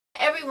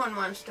everyone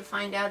wants to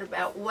find out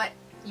about what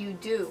you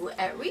do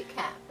at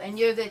Recap, and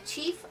you're the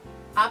Chief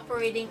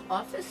Operating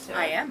Officer.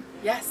 I am,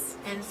 yes.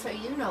 And so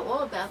you know all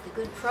about the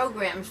good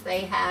programs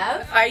they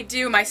have. I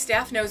do. My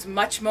staff knows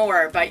much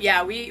more, but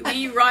yeah,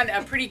 we run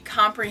a pretty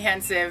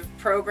comprehensive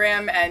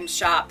program and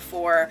shop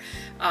for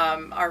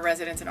our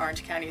residents in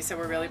Orange County, so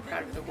we're really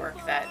proud of the work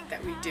that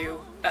we do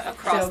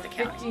across the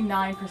county.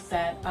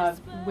 59% of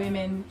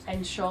women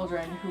and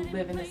children who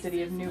live in the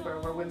city of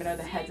Newburgh, where women are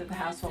the heads of the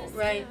household,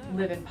 right,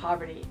 live in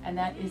poverty, and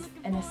that is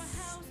an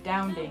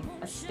astounding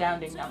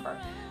number.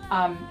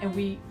 And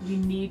we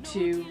need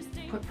to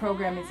put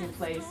programs in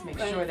place, make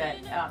sure that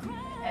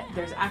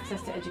there's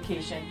access to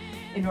education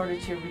in order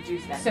to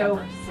reduce that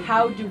number. So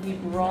how do we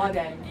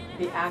broaden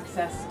the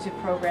access to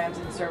programs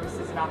and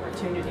services and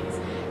opportunities?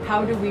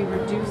 How do we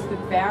reduce the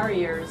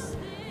barriers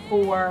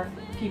for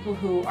people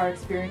who are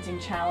experiencing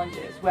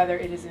challenges, whether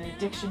it is an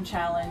addiction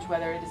challenge,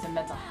 whether it is a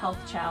mental health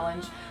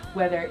challenge,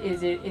 whether it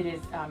is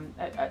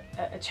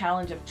a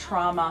challenge of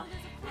trauma?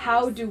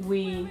 How do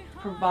we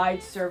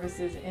provide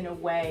services in a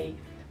way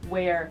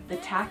where the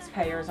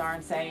taxpayers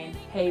aren't saying,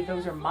 hey,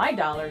 those are my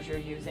dollars you're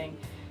using,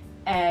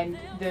 and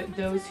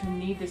those who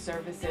need the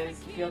services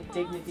feel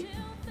dignity,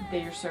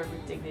 they are served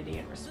with dignity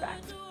and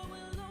respect.